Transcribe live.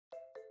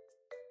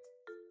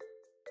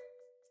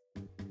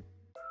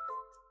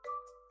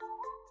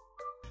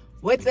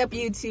What's up,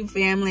 YouTube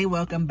family?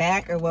 Welcome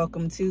back, or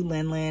welcome to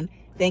Lynn.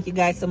 Thank you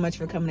guys so much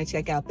for coming to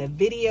check out the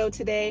video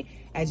today.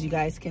 As you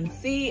guys can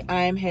see,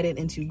 I'm headed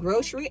into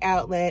Grocery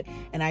Outlet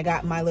and I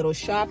got my little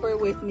shopper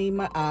with me,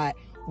 my aunt.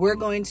 We're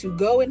going to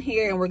go in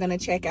here and we're going to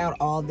check out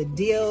all the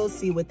deals,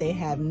 see what they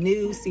have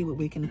new, see what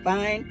we can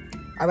find.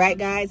 All right,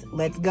 guys,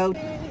 let's go.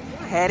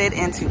 Headed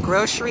into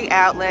Grocery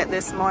Outlet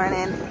this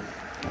morning.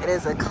 It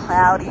is a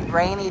cloudy,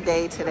 rainy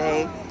day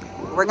today.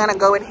 We're going to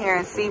go in here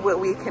and see what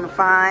we can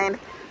find.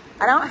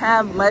 I don't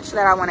have much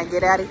that I want to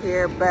get out of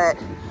here, but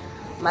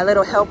my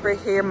little helper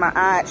here, my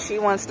aunt, she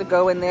wants to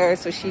go in there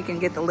so she can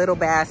get the little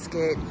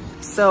basket.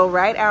 So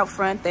right out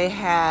front, they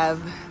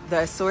have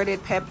the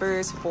assorted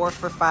peppers, 4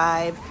 for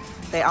 $5.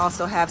 They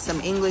also have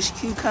some English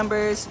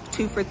cucumbers,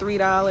 2 for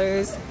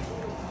 $3.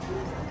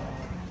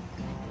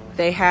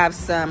 They have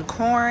some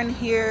corn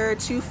here,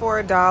 2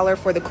 for $1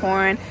 for the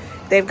corn.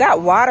 They've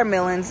got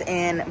watermelons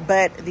in,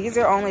 but these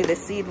are only the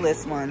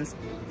seedless ones.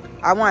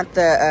 I want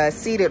the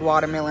seeded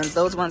watermelons.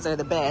 Those ones are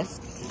the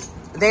best.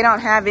 They don't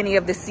have any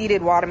of the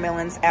seeded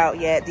watermelons out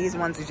yet. These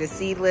ones are just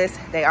seedless.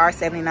 They are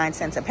 79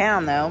 cents a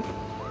pound though.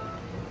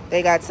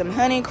 They got some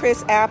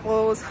Honeycrisp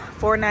apples,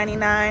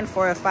 $4.99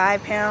 for a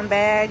 5-pound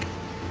bag.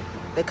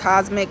 The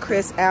Cosmic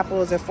Crisp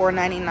apples are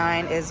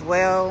 $4.99 as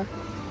well.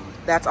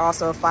 That's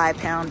also a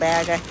 5-pound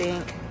bag, I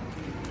think.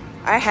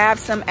 I have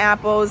some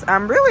apples.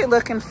 I'm really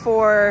looking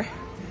for,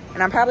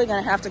 and I'm probably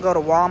gonna have to go to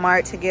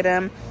Walmart to get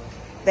them.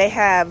 They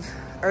have,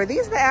 are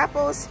these the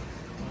apples?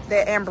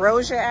 The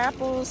Ambrosia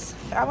apples?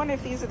 I wonder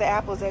if these are the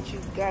apples that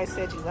you guys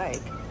said you like.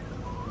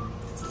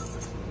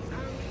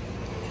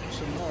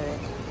 Generic.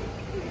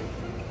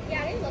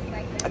 Yeah, they look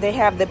like that. They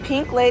have the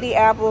Pink Lady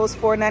apples,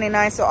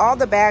 $4.99. So all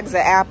the bags of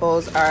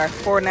apples are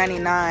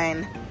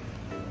 $4.99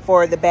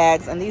 for the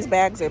bags. And these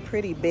bags are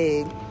pretty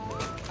big.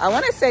 I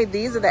want to say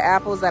these are the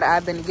apples that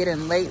I've been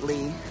getting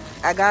lately.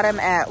 I got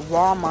them at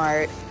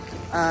Walmart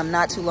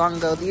not too long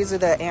ago. These are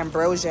the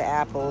Ambrosia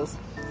apples.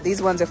 These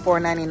ones are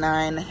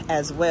 $4.99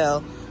 as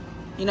well.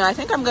 You know, I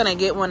think I'm gonna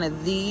get one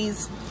of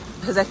these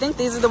because I think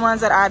these are the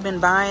ones that I've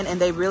been buying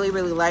and they really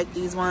like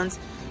these ones.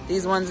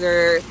 These ones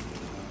are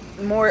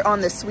more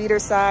on the sweeter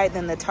side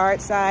than the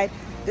tart side.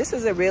 This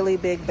is a really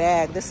big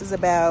bag. This is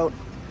about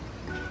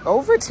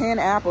over 10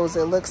 apples,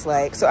 it looks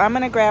like. So I'm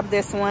gonna grab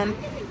this one.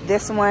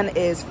 This one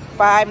is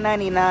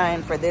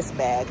 $5.99 for this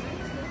bag.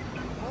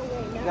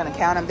 I'm gonna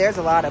count them. There's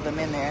a lot of them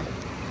in there.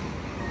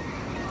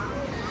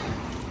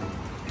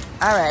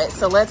 All right,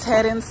 so let's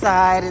head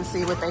inside and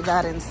see what they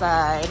got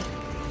inside.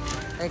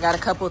 They got a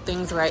couple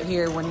things right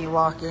here when you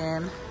walk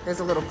in.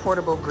 There's a little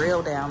portable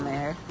grill down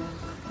there.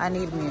 I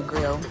need me a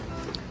grill.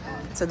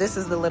 So this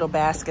is the little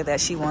basket that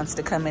she wants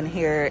to come in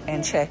here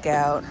and check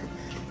out.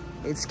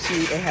 It's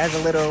cute. It has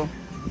a little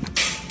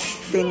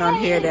thing on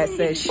here that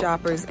says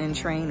shoppers in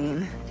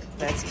training.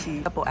 That's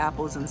cute. A couple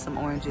apples and some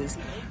oranges.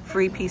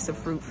 Free piece of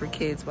fruit for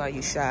kids while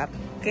you shop.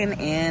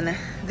 And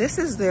this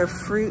is their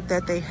fruit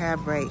that they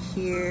have right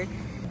here.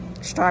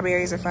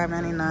 Strawberries are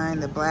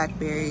 $5.99. The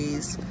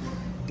blackberries,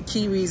 the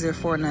kiwis are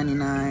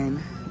 $4.99.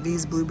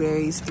 These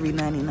blueberries,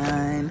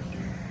 $3.99.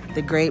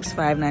 The grapes,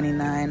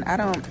 $5.99. I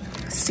don't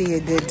see a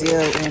good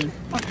deal in,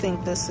 I don't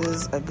think this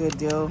is a good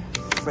deal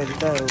for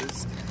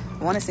those.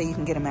 I want to say you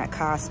can get them at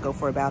Costco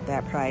for about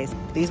that price.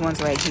 These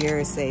ones right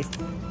here say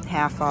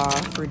half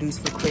off,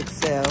 reduced for quick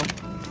sale.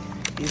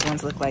 These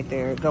ones look like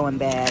they're going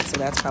bad, so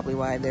that's probably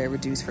why they're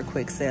reduced for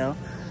quick sale.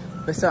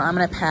 But so I'm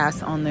gonna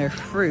pass on their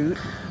fruit.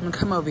 I'm gonna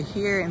come over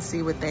here and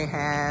see what they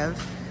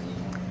have.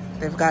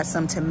 They've got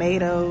some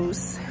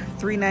tomatoes,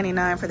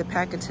 $3.99 for the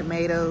pack of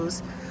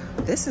tomatoes.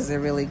 This is a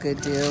really good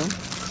deal.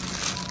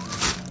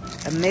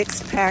 A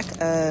mixed pack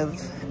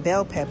of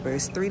bell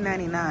peppers,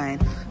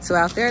 $3.99. So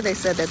out there they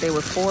said that they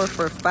were 4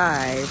 for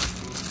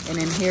 $5. And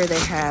in here they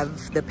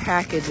have the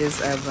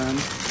packages of them.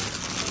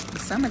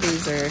 Some of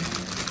these are,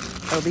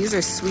 oh, these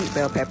are sweet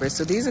bell peppers.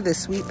 So these are the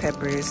sweet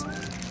peppers,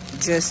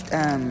 just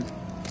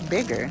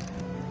bigger.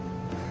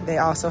 They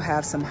also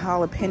have some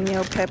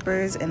jalapeno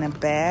peppers in a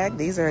bag.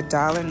 These are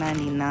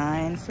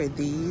 $1.99 for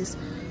these.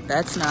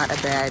 That's not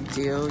a bad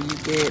deal. You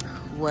get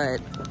what,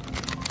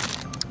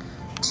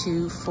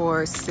 2,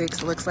 4,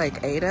 6, looks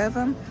like 8 of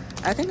them.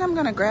 I think I'm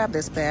gonna grab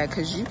this bag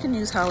because you can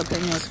use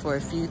jalapenos for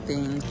a few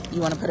things. You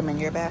want to put them in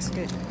your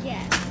basket?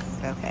 Yes.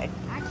 Okay.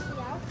 Actually,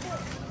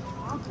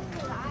 I'll put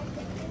what I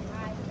picked in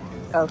my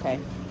basket. Okay.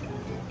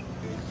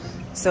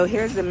 So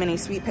here's the mini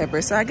sweet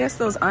peppers. So I guess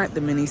those aren't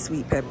the mini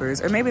sweet peppers,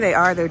 or maybe they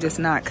are, they're just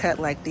not cut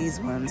like these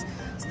ones.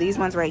 So these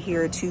ones right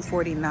here are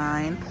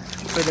 $2.49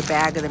 for the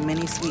bag of the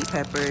mini sweet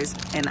peppers.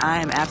 And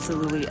I am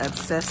absolutely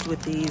obsessed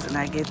with these, and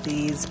I get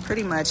these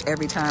pretty much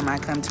every time I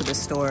come to the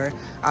store.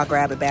 I'll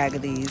grab a bag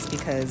of these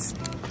because,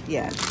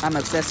 yeah, I'm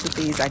obsessed with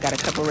these. I got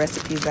a couple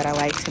recipes that I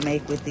like to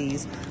make with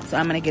these. So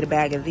I'm gonna get a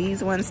bag of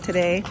these ones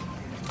today.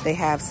 They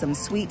have some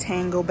Sweet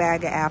Tango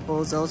bag of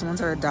apples. Those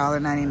ones are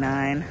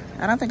 $1.99.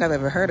 I don't think I've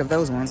ever heard of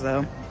those ones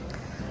though.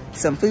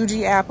 Some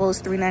Fuji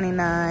apples,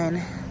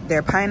 $3.99.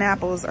 Their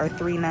pineapples are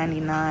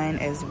 $3.99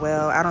 as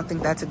well. I don't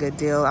think that's a good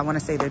deal. I want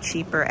to say they're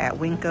cheaper at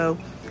Winco.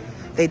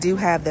 They do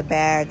have the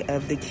bag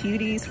of the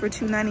cuties for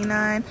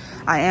 $2.99.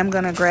 I am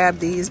gonna grab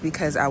these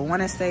because I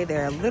wanna say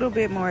they're a little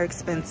bit more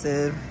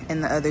expensive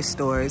in the other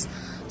stores.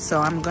 So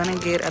I'm gonna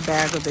get a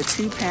bag of the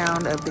 2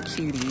 pound of the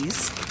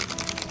cuties.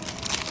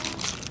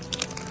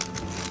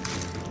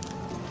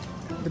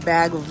 The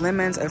bag of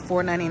lemons are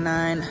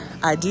 $4.99.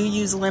 I do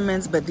use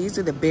lemons, but these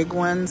are the big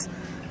ones.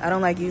 I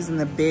don't like using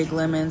the big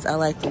lemons. I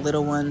like the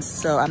little ones,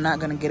 so I'm not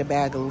gonna get a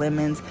bag of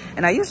lemons.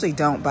 And I usually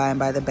don't buy them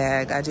by the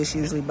bag. I just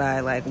usually buy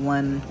like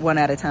one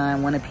at a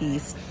time, one a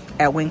piece.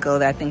 At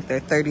Winco, I think they're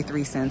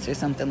 33 cents or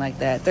something like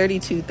that,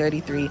 32,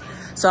 33.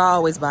 So I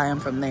always buy them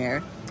from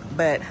there.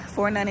 But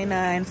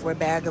 $4.99 for a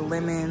bag of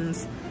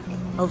lemons.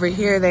 Over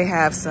here, they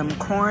have some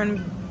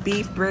corned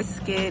beef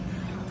brisket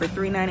for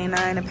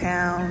 $3.99 a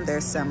pound.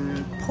 There's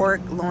some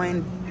pork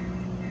loin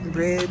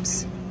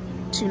ribs,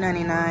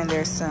 $2.99.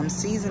 There's some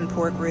seasoned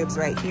pork ribs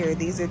right here.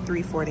 These are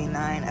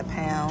 $3.49 a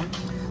pound.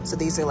 So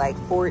these are like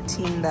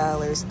 $14,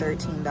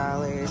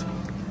 $13.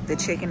 The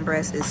chicken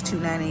breast is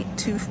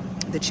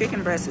 $2.92. The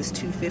chicken breast is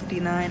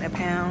 $2.59 a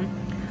pound.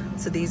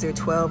 So these are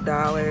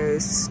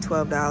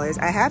 $12.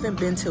 I haven't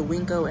been to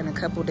Winco in a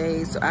couple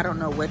days, so I don't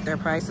know what their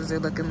prices are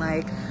looking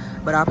like,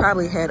 but I'll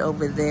probably head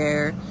over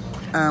there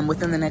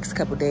within the next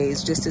couple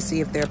days just to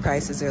see if their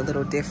prices are a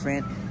little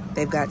different.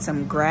 They've got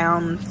some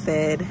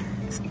grass-fed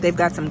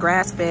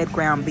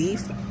ground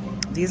beef.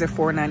 These are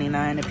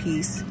 $4.99 a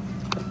piece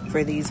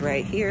for these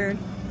right here.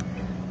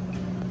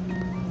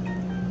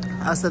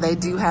 So they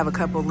do have a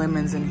couple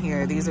lemons in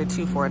here. These are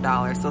 $2 for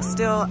 $1. So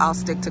still, I'll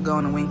stick to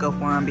going to Winco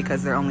for them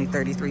because they're only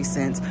 33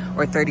 cents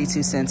or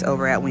 32 cents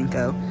over at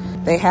Winco.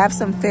 They have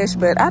some fish,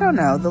 but I don't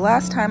know. The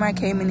last time I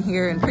came in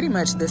here, and pretty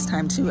much this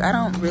time too, I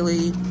don't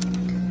really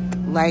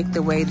like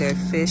the way their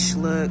fish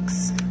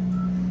looks.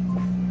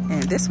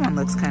 And this one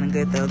looks kind of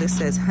good though. This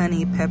says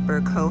honey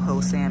pepper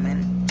coho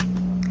salmon.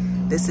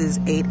 This is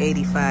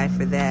 $8.85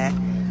 for that.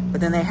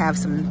 But then they have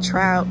some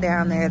trout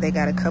down there. They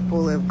got a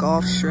couple of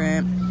Gulf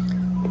shrimp,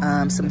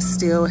 some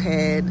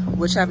steelhead,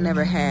 which I've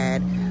never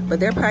had, but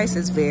their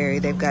prices vary.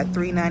 They've got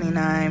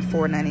 $3.99,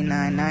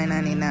 $4.99,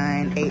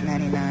 $9.99,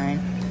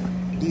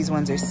 $8.99. These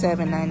ones are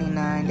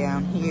 $7.99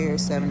 down here,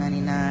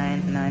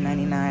 $7.99,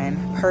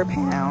 $9.99 per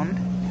pound.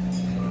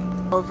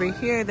 Over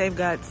here, they've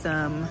got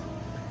some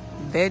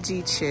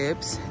veggie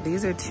chips.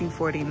 These are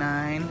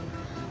 $2.49.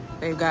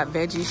 They've got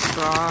veggie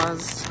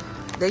straws.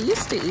 They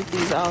used to eat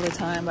these all the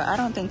time, but I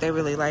don't think they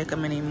really like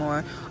them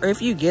anymore. Or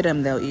if you get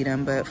them, they'll eat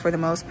them. But for the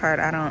most part,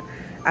 I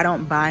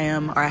don't buy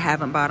them, or I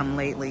haven't bought them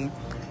lately.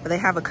 But they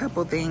have a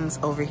couple things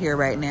over here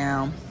right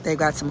now. They've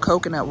got some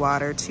coconut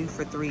water, 2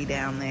 for $3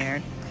 down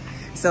there.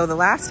 So the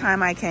last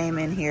time I came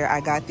in here, I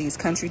got these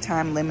Country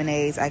Time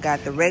lemonades. I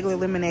got the regular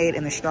lemonade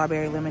and the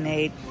strawberry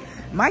lemonade.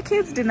 My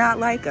kids did not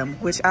like them,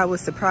 which I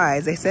was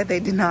surprised. They said they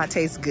did not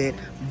taste good,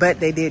 but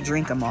they did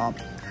drink them all.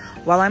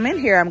 While I'm in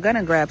here, I'm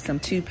gonna grab some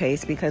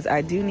toothpaste because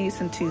I do need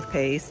some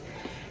toothpaste.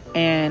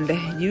 And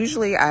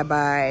usually I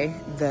buy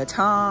the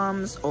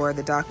Tom's or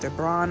the Dr.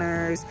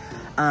 Bronner's.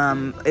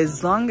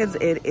 As long as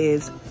it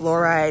is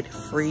fluoride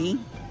free,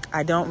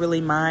 I don't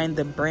really mind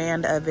the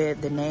brand of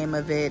it, the name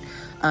of it,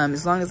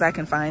 as long as I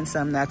can find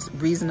some that's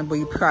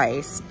reasonably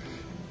priced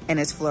and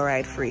it's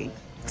fluoride free.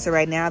 So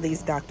right now,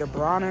 these Dr.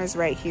 Bronner's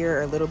right here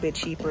are a little bit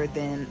cheaper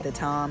than the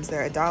Tom's.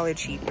 They're $1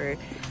 cheaper.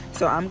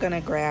 So I'm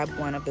gonna grab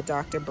one of the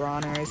Dr.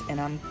 Bronner's,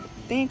 and I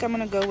think I'm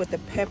gonna go with the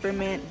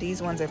peppermint.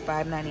 These ones are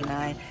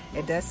 $5.99.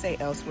 It does say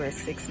elsewhere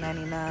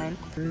 $6.99.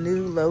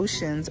 New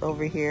lotions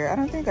over here. I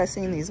don't think I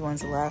seen these ones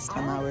the last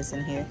time I was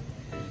in here.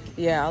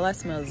 Yeah, all I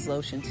smell is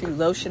lotion too.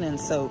 Lotion and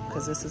soap,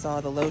 because this is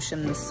all the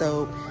lotion and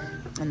soap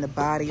and the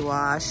body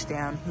wash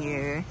down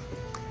here.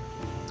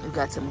 We've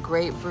got some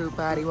grapefruit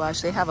body wash.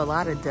 They have a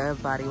lot of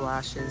Dove body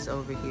washes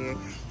over here.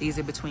 These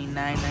are between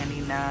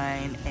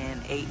 $9.99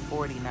 and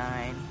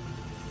 $8.49.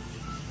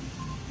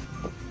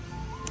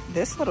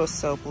 This little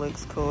soap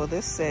looks cool.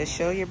 This says,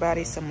 show your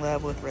body some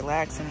love with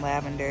relaxing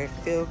lavender,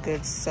 feel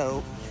good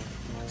soap.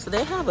 So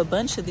they have a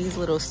bunch of these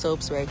little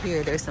soaps right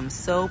here. There's some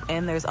soap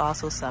and there's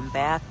also some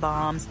bath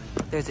bombs.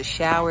 There's a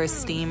shower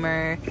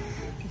steamer.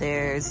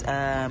 There's,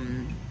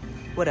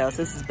 what else?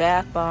 This is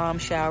bath bomb,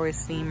 shower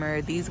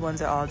steamer. These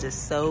ones are all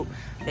just soap.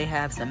 They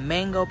have some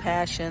mango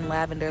passion,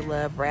 lavender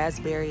love,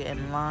 raspberry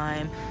and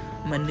lime,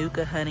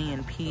 manuka honey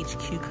and peach,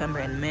 cucumber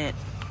and mint.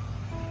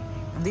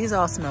 These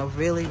all smell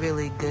really,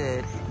 really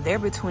good. They're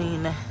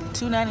between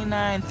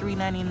 $2.99,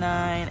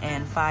 $3.99,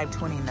 and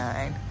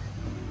 $5.29.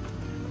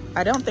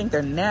 I don't think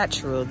they're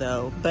natural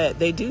though, but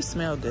they do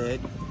smell good.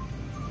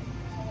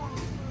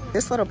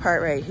 This little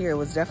part right here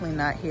was definitely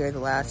not here the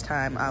last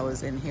time I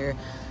was in here.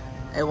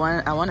 I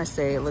want to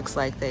say it looks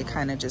like they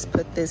kind of just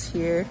put this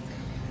here,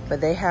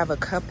 but they have a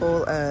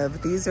couple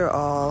of, these are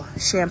all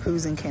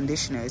shampoos and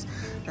conditioners.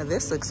 Now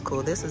this looks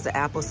cool. This is the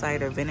apple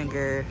cider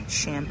vinegar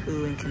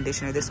shampoo and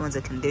conditioner. This one's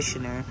a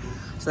conditioner,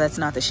 so that's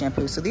not the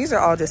shampoo. So these are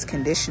all just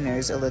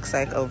conditioners, it looks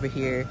like over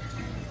here,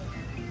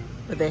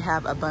 but they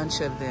have a bunch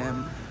of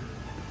them.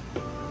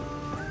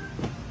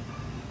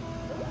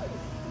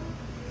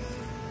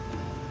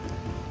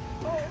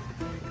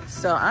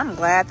 So I'm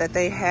glad that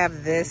they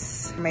have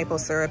this maple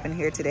syrup in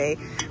here today,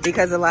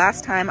 because the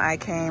last time I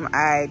came,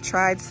 I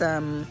tried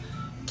some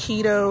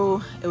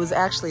keto. It was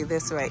actually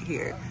this right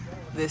here,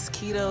 this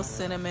keto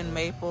cinnamon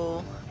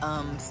maple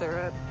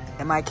syrup,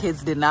 and my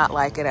kids did not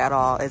like it at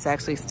all. It's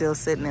actually still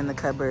sitting in the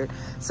cupboard.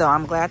 So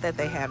I'm glad that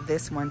they have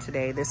this one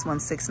today. This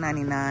one's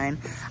 $6.99.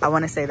 I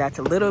want to say that's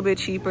a little bit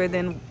cheaper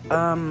than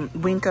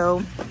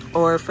Winco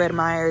or Fred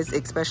Meyer's,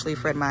 especially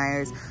Fred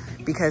Meyer's,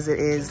 because it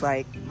is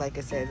like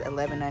it says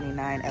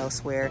 $11.99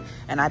 elsewhere,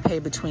 and I pay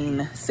between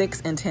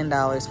 $6 and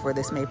 $10 for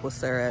this maple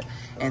syrup,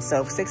 and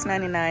so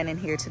 $6.99 in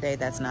here today,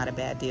 that's not a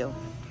bad deal.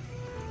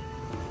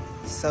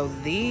 So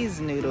these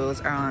noodles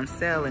are on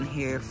sale in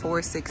here,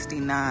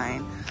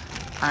 $4.69.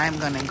 I'm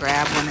gonna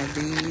grab one of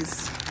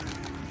these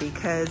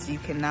because you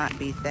cannot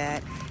beat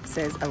that. It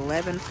says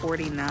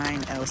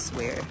 $11.49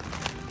 elsewhere.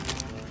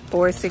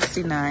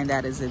 $4.69,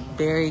 that is a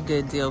very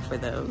good deal for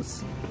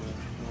those.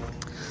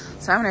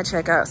 So I'm gonna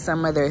check out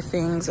some of their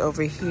things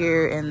over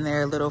here in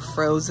their little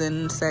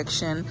frozen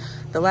section.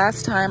 The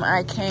last time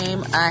I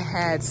came, I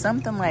had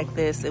something like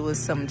this. It was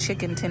some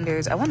chicken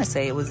tenders. I wanna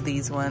say it was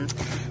these ones.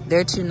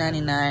 They're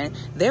 $2.99.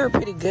 They were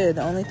pretty good.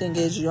 The only thing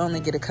is you only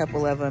get a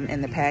couple of them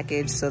in the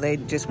package, so they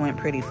just went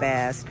pretty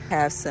fast.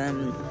 Have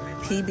some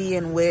PB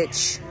and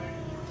Witch.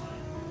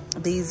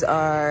 These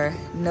are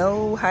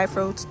no high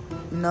fructose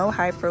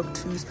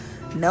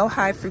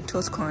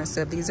corn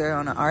syrup. These are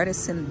on an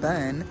artisan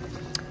bun.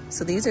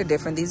 So these are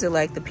different. These are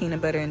like the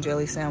peanut butter and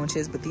jelly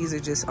sandwiches, but these are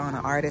just on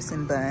an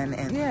artisan bun.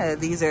 And yeah,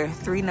 these are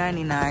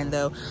 $3.99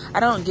 though.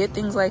 I don't get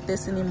things like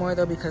this anymore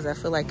though, because I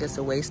feel like it's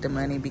a waste of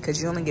money, because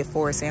you only get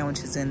 4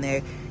 sandwiches in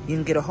there. You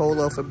can get a whole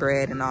loaf of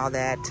bread and all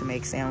that to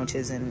make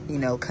sandwiches and, you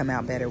know, come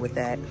out better with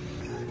that.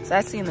 So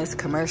I seen this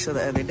commercial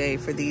the other day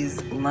for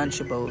these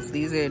Lunchables.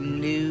 These are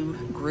new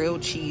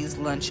grilled cheese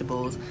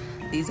Lunchables.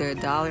 These are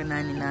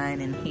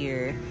 $1.99 in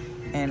here.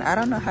 And I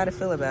don't know how to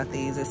feel about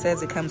these. It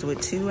says it comes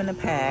with 2 in a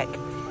pack,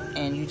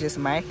 and you just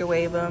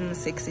microwave them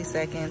 60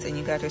 seconds and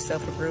you got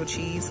yourself a grilled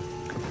cheese.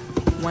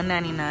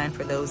 $1.99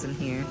 for those in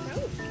here.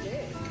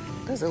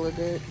 Does it look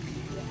good?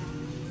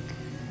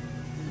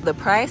 The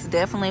price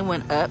definitely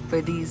went up for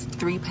these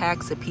 3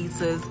 packs of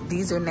pizzas.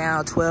 These are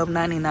now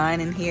 $12.99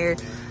 in here.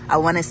 I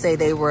want to say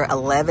they were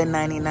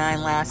 $11.99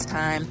 last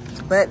time,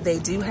 but they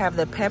do have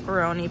the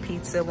pepperoni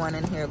pizza one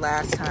in here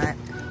last time.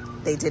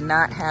 They did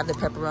not have the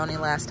pepperoni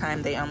last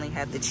time. They only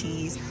had the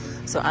cheese.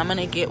 So I'm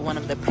gonna get one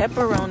of the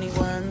pepperoni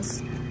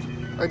ones.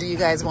 Or do you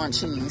guys want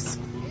cheese?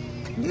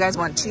 You guys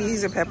want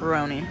cheese or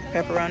pepperoni?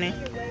 Pepperoni?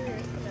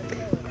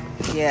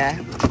 Yeah.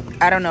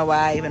 I don't know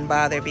why I even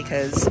bother,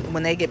 because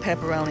when they get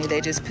pepperoni, they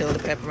just peel the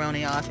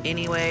pepperoni off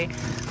anyway.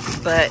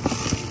 But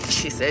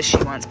she says she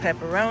wants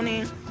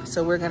pepperoni.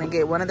 So we're gonna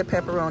get one of the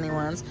pepperoni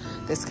ones.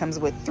 This comes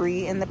with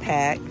 3 in the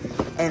pack.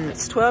 And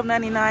it's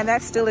 $12.99.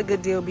 That's still a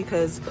good deal,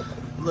 because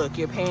look,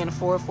 you're paying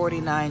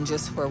 $4.49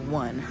 just for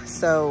one.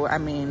 So I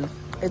mean,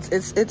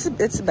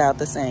 it's about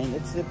the same.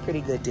 It's a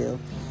pretty good deal.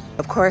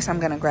 Of course, I'm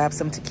gonna grab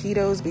some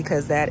taquitos,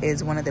 because that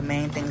is one of the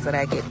main things that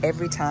I get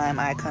every time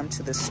I come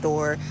to the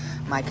store.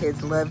 My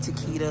kids love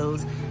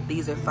taquitos.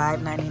 These are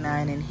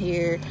 $5.99 in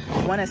here.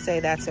 I wanna say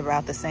that's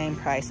about the same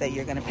price that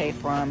you're gonna pay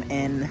for them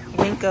in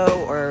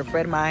Winco or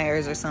Fred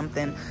Meyer's or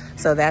something.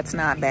 So that's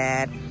not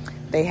bad.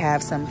 They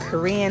have some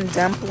Korean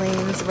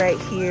dumplings right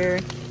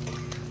here.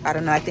 I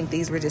don't know, I think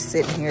these were just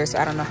sitting here, so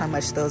I don't know how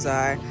much those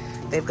are.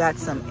 They've got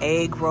some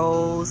egg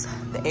rolls.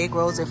 The egg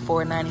rolls are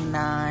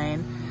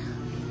 $4.99.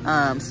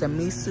 Some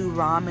miso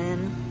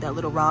ramen. That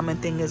little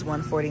ramen thing is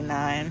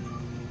 $1.49.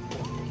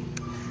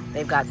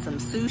 They've got some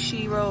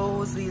sushi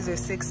rolls. These are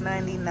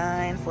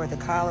 $6.99 for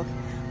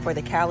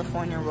the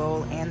California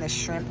roll and the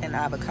shrimp and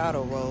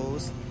avocado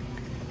rolls.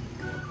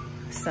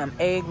 Some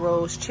egg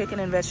rolls, chicken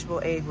and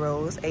vegetable egg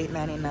rolls,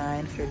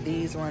 $8.99 for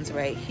these ones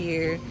right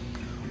here.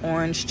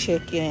 Orange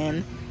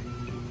chicken.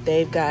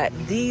 They've got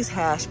these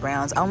hash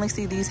browns. I only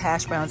see these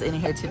hash browns in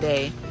here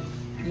today.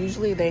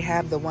 Usually they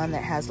have the one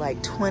that has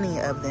like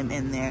 20 of them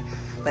in there,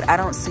 but I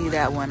don't see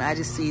that one. I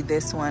just see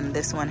this one.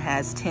 This one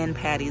has 10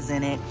 patties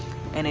in it,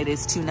 and it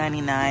is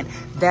 $2.99.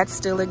 That's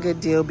still a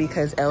good deal,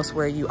 because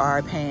elsewhere you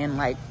are paying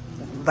like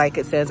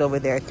it says over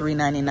there,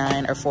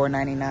 $3.99 or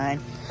 $4.99.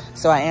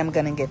 So I am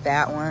gonna get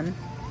that one.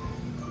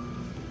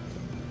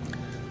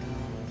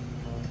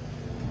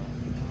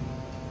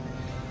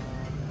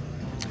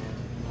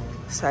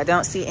 So I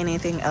don't see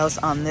anything else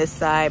on this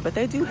side, but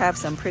they do have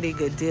some pretty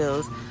good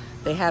deals.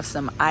 They have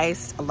some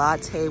iced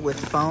latte with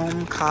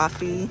foam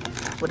coffee.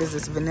 What is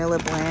this? Vanilla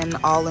blend,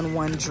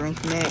 all-in-one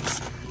drink mix.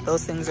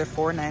 Those things are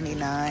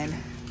 $4.99.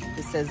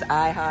 It says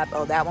IHOP.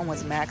 Oh, that one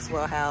was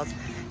Maxwell House.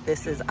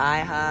 This is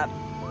IHOP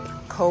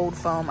cold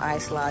foam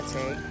iced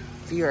latte.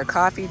 If you're a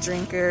coffee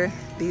drinker,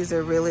 these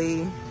are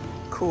really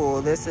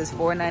cool. This is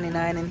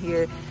 $4.99 in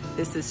here.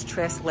 This is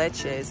Tres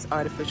Leches,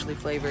 artificially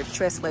flavored.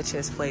 Tres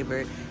Leches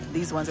flavored.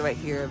 These ones right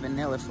here are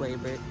vanilla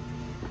flavored.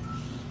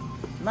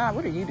 Ma,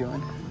 what are you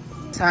doing?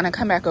 So I'm gonna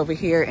come back over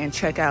here and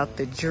check out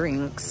the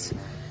drinks.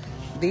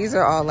 These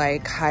are all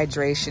like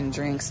hydration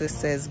drinks. This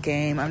says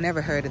Game. I've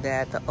never heard of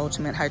that. The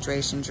ultimate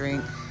hydration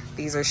drink.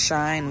 These are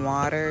Shine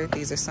water.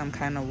 These are some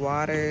kind of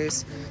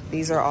waters.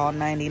 These are all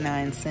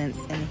 99 cents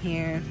in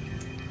here.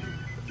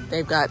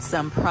 They've got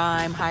some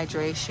Prime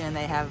hydration.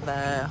 They have,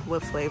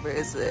 what flavor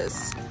is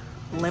this?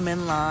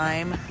 Lemon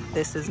lime.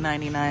 This is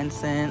 99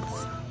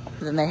 cents.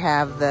 Then they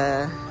have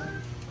the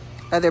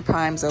other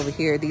Primes over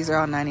here. These are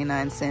all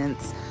 99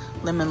 cents.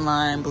 Lemon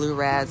lime, blue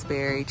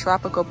raspberry,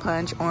 tropical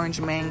punch, orange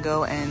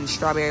mango, and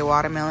strawberry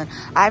watermelon.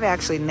 I've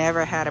actually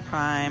never had a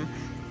Prime.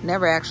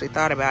 Never actually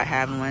thought about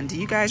having one. Do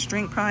you guys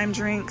drink Prime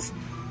drinks?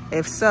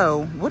 If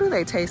so, what do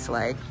they taste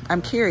like?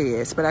 I'm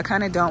curious, but I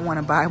kind of don't want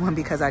to buy one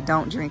because I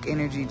don't drink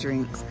energy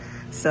drinks.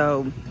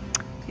 So,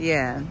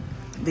 yeah.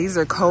 These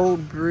are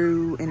cold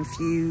brew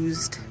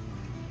infused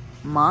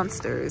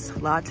monsters,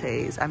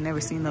 lattes. I've never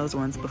seen those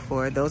ones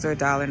before. Those are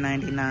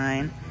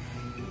 $1.99.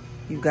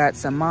 You've got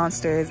some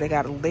monsters. They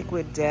got a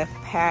liquid death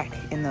pack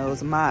in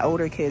those. My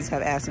older kids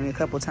have asked me a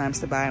couple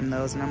times to buy them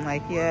those, and I'm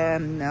like, yeah,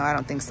 no, I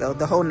don't think so.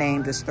 The whole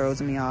name just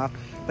throws me off.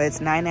 But it's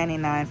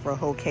 $9.99 for a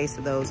whole case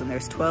of those, and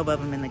there's 12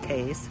 of them in the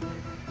case.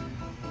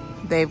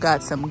 They've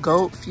got some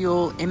Goat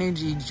Fuel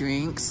energy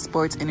drinks,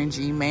 sports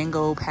energy,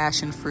 mango,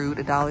 passion fruit,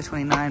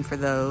 $1.29 for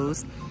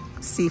those.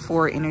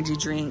 C4 energy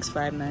drinks,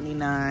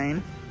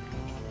 $5.99.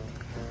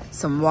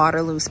 Some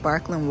Waterloo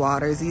sparkling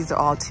waters. These are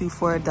all 2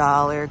 for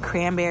 $1.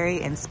 Cranberry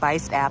and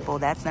spiced apple.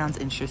 That sounds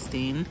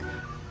interesting.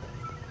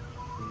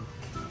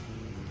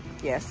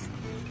 Yes.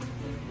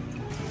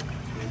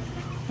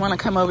 Want to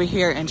come over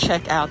here and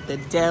check out the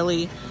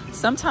deli.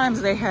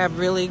 Sometimes they have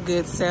really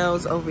good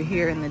sales over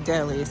here in the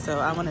deli, so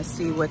I want to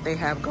see what they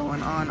have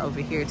going on over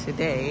here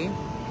today.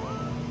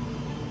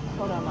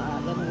 Hold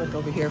on, let me look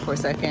over here for a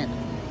second.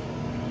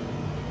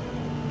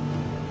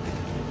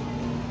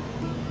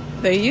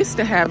 They used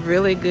to have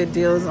really good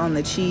deals on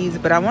the cheese,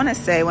 but I want to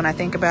say, when I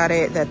think about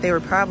it, that they were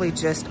probably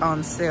just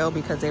on sale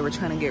because they were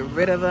trying to get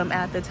rid of them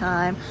at the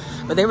time.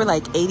 But they were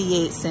like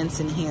 88 cents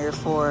in here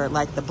for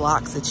like the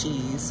blocks of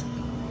cheese.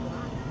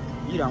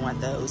 You don't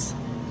want those.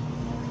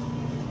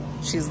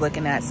 She's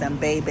looking at some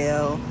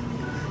Babel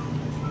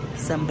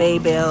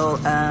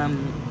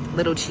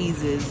little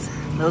cheeses.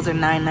 Those are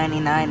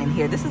 $9.99 in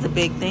here. This is a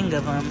big thing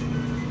of them.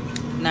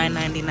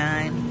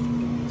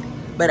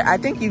 $9.99. But I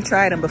think you've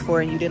tried them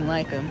before and you didn't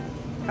like them.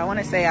 I want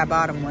to say I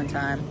bought them one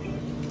time.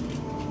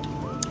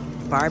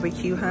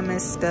 Barbecue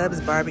hummus,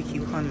 Stubbs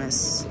barbecue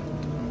hummus.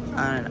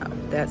 I don't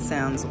know. That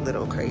sounds a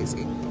little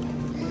crazy.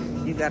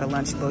 You got a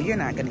Lunchable. You're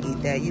not going to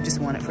eat that. You just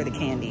want it for the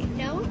candy.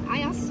 No,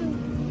 I also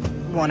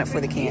want it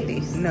for the candy.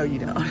 No, you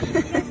don't.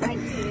 Yes, I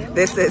do.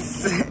 This is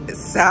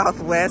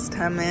Southwest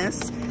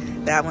hummus.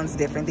 That one's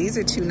different. These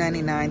are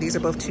 $2.99. These are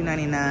both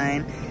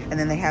 $2.99. And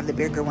then they have the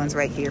bigger ones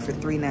right here for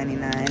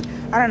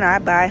 $3.99. I don't know. I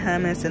buy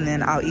hummus and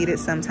then I'll eat it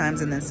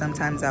sometimes and then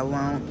sometimes I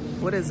won't.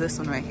 What is this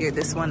one right here?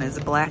 This one is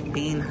black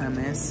bean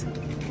hummus.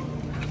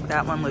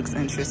 That one looks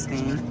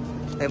interesting.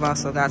 They've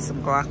also got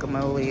some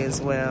guacamole as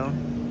well.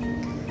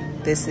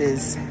 This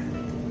is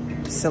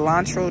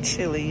cilantro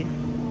chili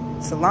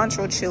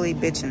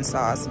bitchin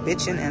sauce.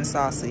 Bitchin and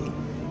saucy.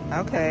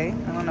 Okay,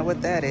 I don't know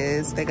what that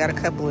is. They got a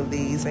couple of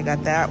these. They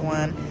got that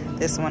one.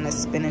 This one is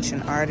spinach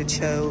and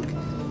artichoke.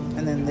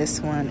 And then this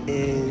one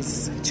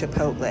is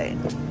chipotle.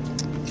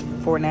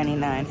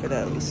 $4.99 for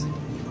those.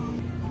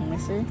 Let me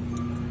see.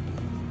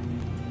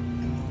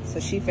 So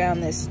she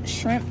found this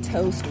shrimp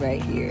toast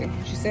right here.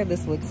 She said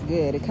this looks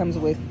good. It comes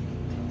with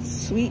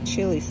sweet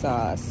chili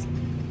sauce.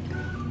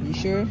 You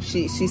sure?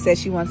 She said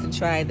she wants to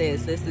try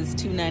this. This is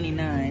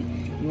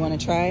 $2.99. You want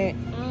to try it?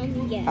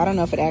 Yes. I don't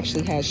know if it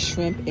actually has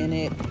shrimp in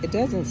it. It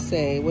doesn't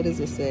say. What does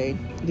it say?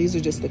 These are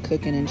just the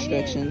cooking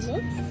instructions. It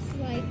looks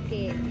like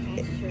it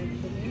has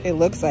shrimp in it. It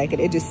looks like it.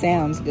 It just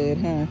sounds good,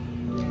 huh?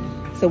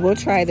 So we'll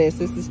try this.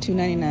 This is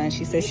 $2.99.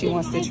 She says she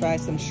wants to try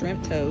some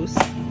shrimp toast.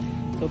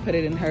 We'll put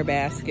it in her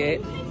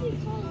basket.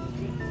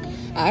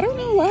 I don't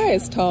know why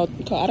it's called.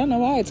 I don't know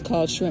why it's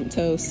called shrimp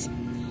toast.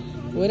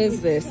 What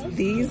is this?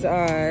 These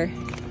are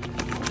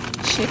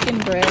chicken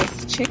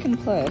breast, chicken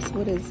plus.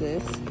 What is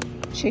this?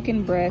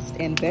 Chicken breast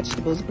and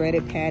vegetables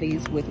breaded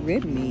patties with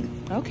rib meat.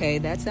 Okay,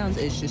 that sounds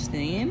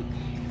interesting.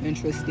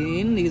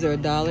 These are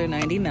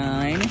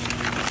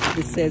 $1.99.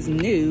 This says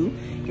new.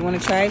 You want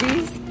to try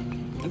these?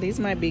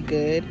 These might be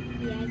good.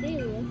 Yeah,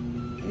 they look.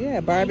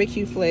 Yeah,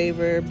 barbecue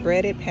flavor,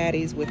 breaded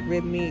patties with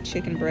rib meat,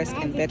 chicken breast,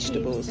 and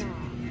vegetables. Sauce.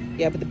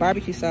 Yeah, but the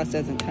barbecue sauce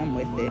doesn't come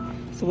with it.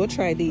 So we'll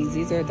try these.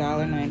 These are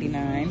 $1.99.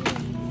 I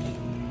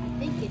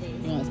think it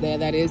is. Oh,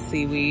 that is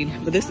seaweed.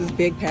 But this is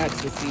big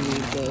packs of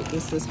seaweed. Look,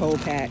 this whole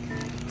pack.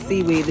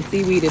 Seaweed. The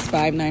seaweed is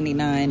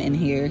 $5.99 in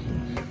here.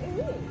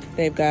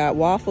 They've got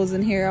waffles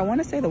in here. I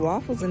want to say the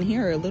waffles in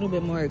here are a little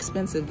bit more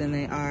expensive than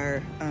they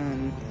are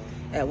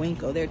at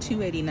Winco. They're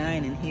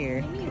 $2.89 in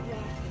here.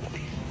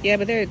 Yeah,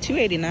 but they're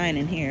 $2.89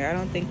 in here. I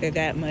don't think they're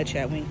that much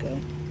at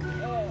Winco.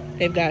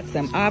 They've got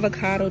some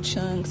avocado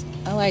chunks.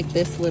 I like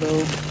this little.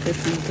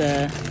 This is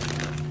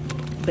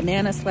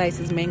banana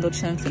slices, mango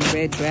chunks, and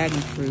red dragon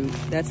fruit.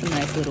 That's a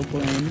nice little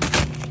blend.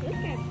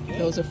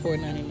 Those are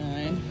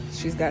 $4.99.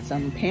 She's got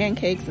some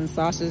pancakes and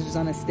sausages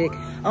on a stick.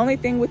 Only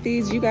thing with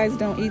these, you guys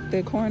don't eat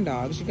the corn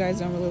dogs. You guys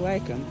don't really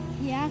like them.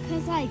 Yeah,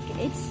 because like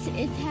it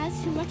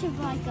has too much of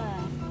like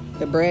a...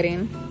 The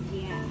breading?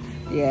 Yeah.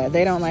 Yeah,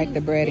 they don't like the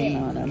breading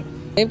on them.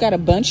 They've got a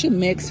bunch of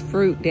mixed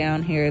fruit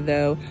down here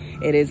though.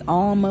 It is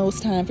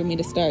almost time for me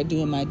to start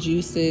doing my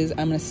juices.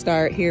 I'm gonna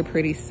start here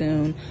pretty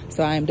soon.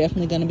 So I'm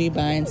definitely gonna be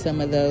buying some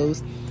of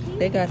those.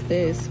 They got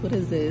this, what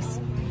is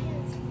this?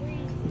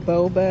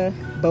 Boba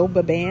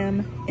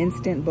Bam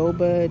instant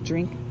boba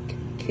drink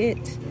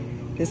kit.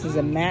 This is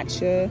a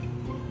matcha,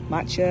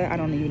 I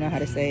don't even know how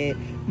to say it.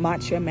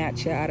 Matcha,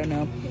 I don't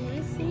know.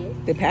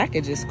 The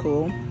package is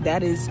cool.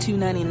 That is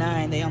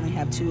 $2.99. They only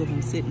have 2 of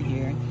them sitting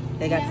here.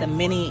 They got some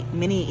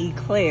mini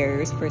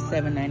eclairs for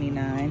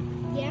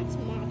 $7.99. Yeah, it's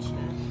matcha.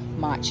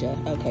 Matcha.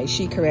 Okay,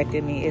 she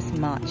corrected me. It's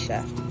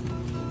matcha.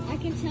 I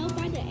can tell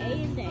by the A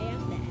and the A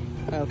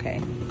and the A. Okay.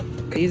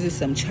 These are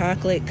some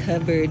chocolate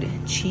covered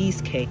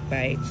cheesecake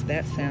bites.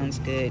 That sounds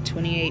good.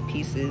 28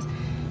 pieces,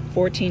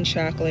 14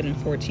 chocolate and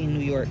 14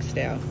 New York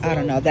style. I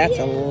don't know. That's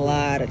a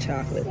lot of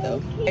chocolate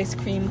though. Ice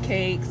cream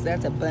cakes.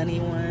 That's a bunny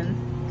one.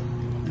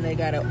 And they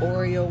got an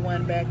Oreo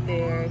one back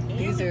there.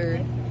 These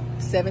are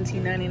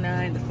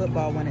 $17.99. The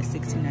football one is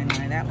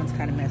 $16.99. That one's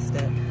kind of messed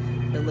up.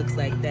 It looks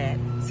like that.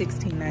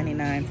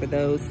 $16.99 for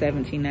those.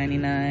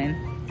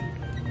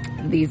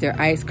 $17.99. These are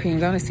ice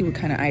creams. I want to see what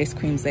kind of ice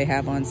creams they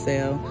have on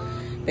sale.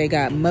 They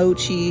got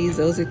mochis.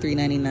 Those are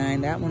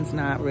 $3.99. That one's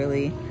not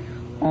really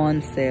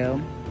on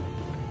sale.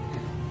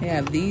 They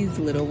have these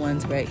little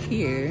ones right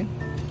here.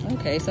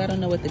 Okay, so I don't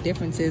know what the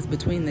difference is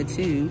between the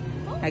two.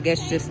 I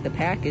guess just the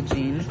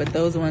packaging, but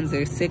those ones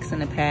are 6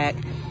 in a pack,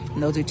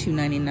 and those are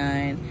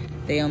 $2.99.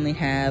 They only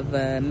have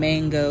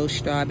mango,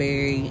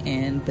 strawberry,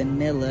 and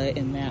vanilla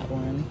in that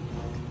one.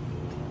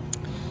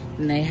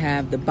 And they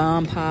have the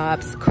Bomb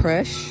Pops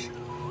Crush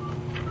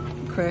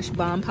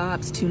Bomb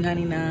Pops,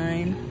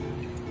 $2.99.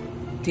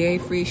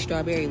 Dairy-free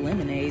strawberry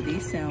lemonade.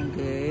 These sound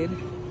good.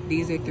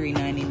 These are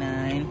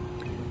 $3.99.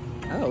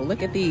 Oh,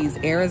 look at these.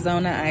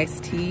 Arizona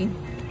iced tea.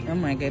 Oh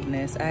my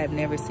goodness, I have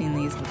never seen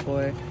these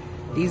before.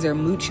 These are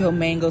mucho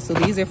mango. So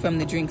these are from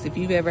the drinks. If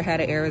you've ever had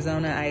an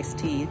Arizona iced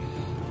tea,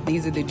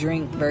 these are the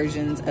drink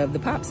versions of the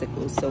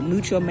popsicles. So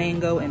mucho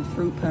mango and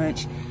fruit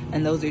punch,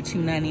 and those are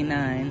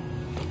 $2.99.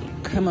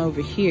 Come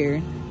over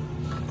here.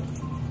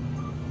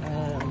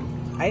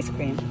 Ice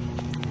cream.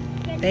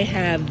 They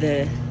have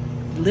the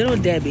Little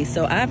Debbie.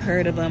 So I've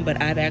heard of them,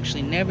 but I've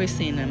actually never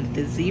seen them.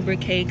 The zebra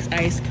cakes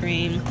ice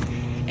cream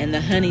and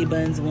the honey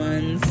buns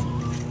ones.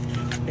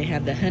 They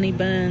have the honey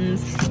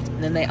buns.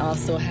 And then they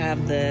also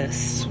have the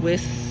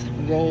Swiss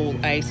roll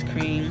ice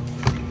cream.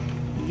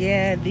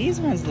 Yeah, these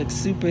ones look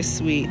super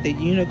sweet. The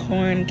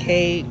unicorn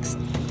cakes.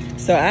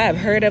 So I've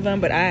heard of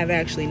them, but I have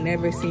actually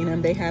never seen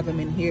them. They have them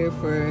in here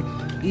for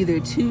either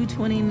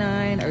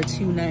 $2.29 or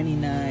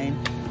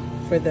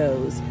 $2.99 for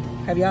those.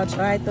 Have y'all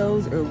tried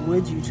those, or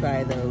would you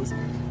try those?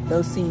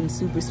 Those seem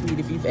super sweet.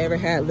 If you've ever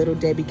had Little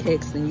Debbie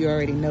cakes, then you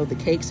already know the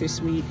cakes are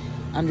sweet.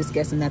 I'm just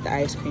guessing that the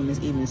ice cream is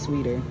even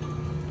sweeter.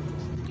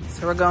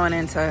 So we're going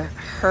into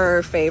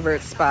her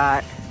favorite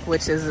spot,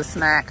 which is the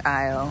snack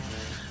aisle.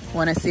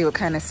 Want to see what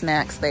kind of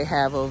snacks they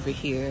have over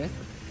here.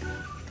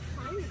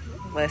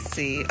 Let's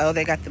see. Oh,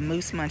 they got the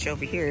Moose Munch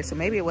over here. So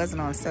maybe it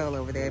wasn't on sale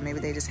over there. Maybe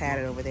they just had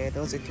it over there.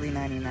 Those are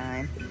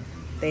 $3.99.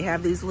 They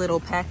have these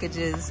little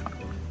packages.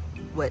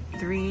 What,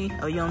 3?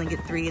 Oh, you only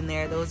get 3 in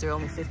there. Those are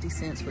only 50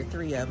 cents for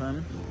 3 of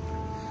them.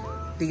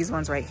 These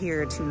ones right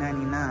here are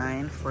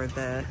 $2.99 for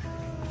the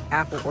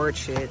Apple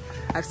Orchard.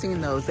 I've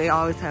seen those. They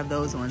always have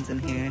those ones in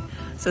here.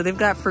 So they've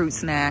got fruit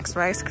snacks,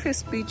 Rice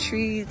Krispie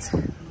treats.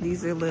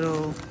 These are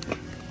little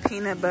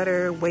peanut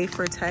butter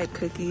wafer type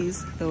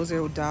cookies. Those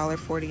are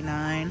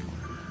 $1.49.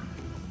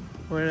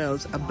 What are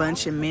those? A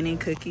bunch of mini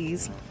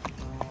cookies.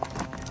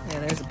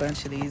 Yeah, there's a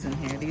bunch of these in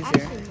here. These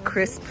are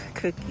crisp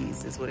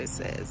cookies is what it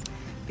says.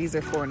 These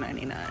are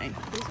 $4.99.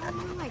 These are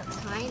like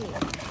tiny.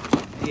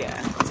 Yeah,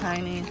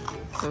 tiny.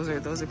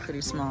 Those are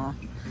pretty small.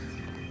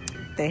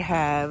 They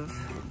have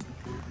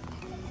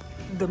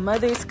the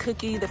Mother's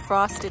Cookie, the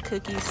frosted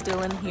cookie,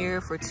 still in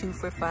here for 2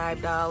 for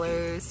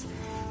 $5.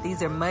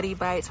 These are Muddy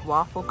Bites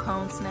waffle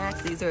cone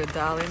snacks. These are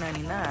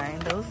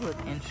 $1.99. Those look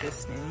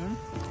interesting.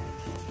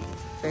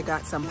 They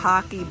got some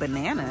Pocky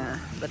banana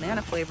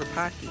flavored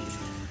Pockies.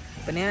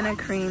 Banana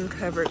cream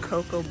covered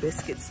cocoa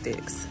biscuit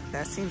sticks.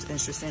 That seems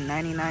interesting.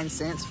 99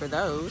 cents for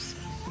those.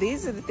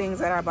 These are the things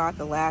that I bought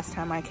the last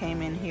time I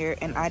came in here,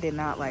 and I did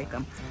not like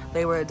them.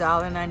 They were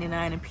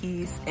 $1.99 a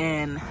piece,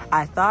 and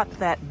I thought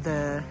that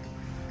the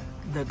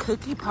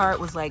cookie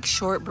part was like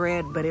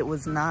shortbread, but it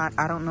was not.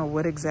 I don't know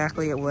what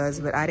exactly it was,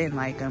 but I didn't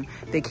like them.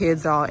 The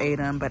kids all ate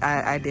them, but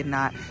I did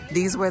not.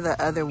 These were the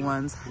other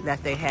ones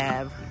that they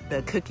have,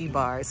 the cookie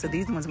bars. So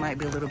these ones might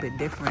be a little bit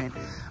different,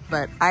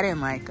 but I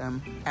didn't like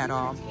them at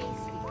all.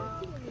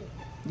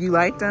 You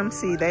liked them?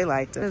 See, they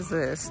liked them. What is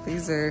this?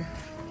 These are,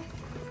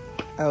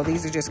 oh,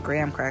 these are just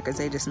graham crackers.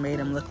 They just made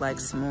them look like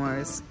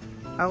s'mores.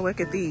 Oh, look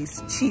at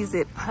these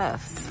Cheez-It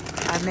Puffs.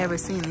 I've never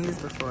seen these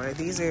before.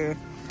 These are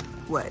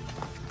what,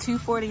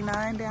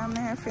 $2.49 down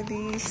there for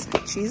these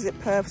Cheez-It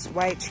Puffs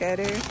white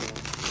cheddar.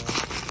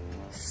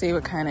 See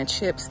what kind of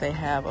chips they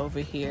have over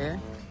here.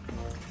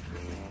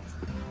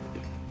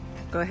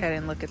 Go ahead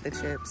and look at the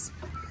chips.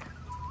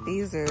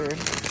 These are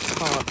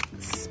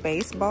called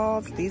Space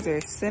Balls. These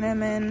are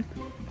cinnamon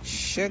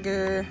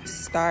sugar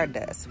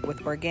stardust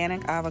with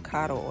organic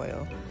avocado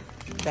oil.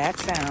 That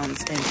sounds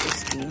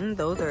interesting.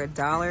 Those are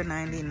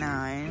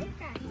 $1.99.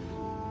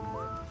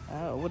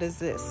 Oh, what is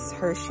this?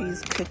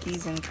 Hershey's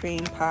Cookies and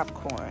Cream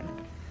Popcorn.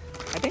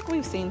 I think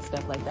we've seen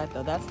stuff like that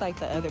though. That's like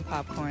the other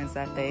popcorns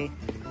that they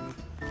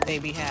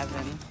be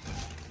having.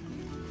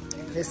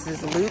 This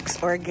is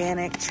Luke's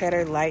Organic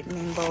Cheddar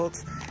Lightning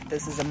Bolts.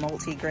 This is a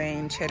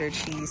multi-grain cheddar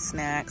cheese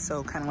snack,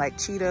 so kind of like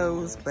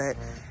Cheetos, but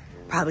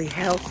probably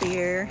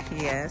healthier.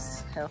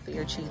 Yes,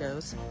 healthier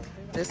Cheetos.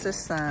 This is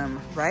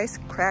some rice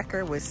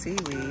cracker with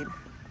seaweed.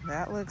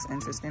 That looks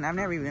interesting. I've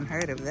never even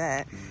heard of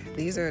that.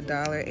 These are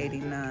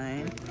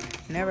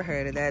 $1.89. Never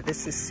heard of that.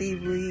 This is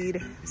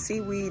seaweed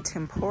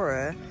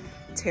tempura,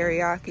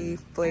 teriyaki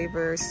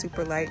flavor,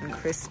 super light and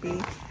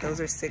crispy. Those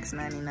are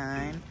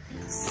 $6.99.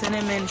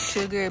 Cinnamon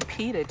sugar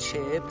pita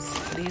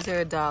chips. These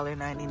are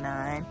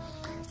 $1.99.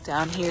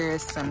 Down here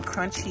is some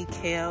crunchy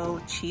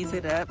kale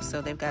Cheez-It Up.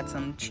 So they've got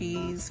some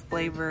cheese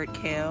flavored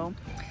kale.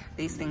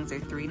 These things are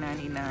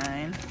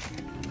 $3.99.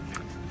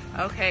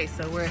 Okay,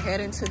 so we're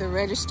heading to the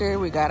register.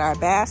 We got our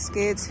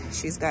baskets.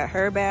 She's got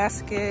her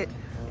basket.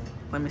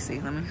 Let me see,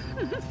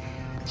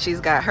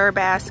 She's got her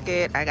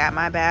basket. I got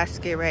my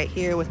basket right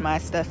here with my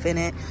stuff in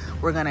it.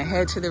 We're gonna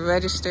head to the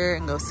register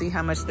and go see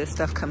how much this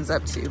stuff comes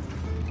up to.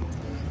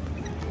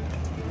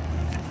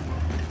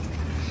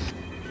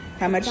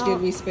 How much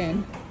did we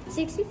spend?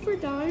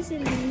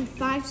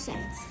 $64.05.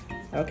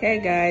 Okay,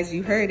 guys,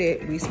 you heard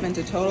it. We spent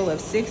a total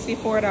of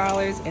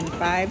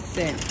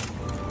 $64.05.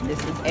 This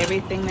is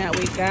everything that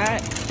we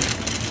got.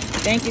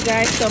 Thank you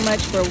guys so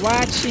much for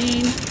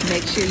watching.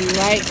 Make sure you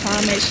like,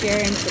 comment,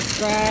 share, and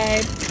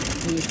subscribe.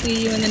 We will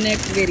see you in the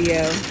next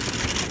video.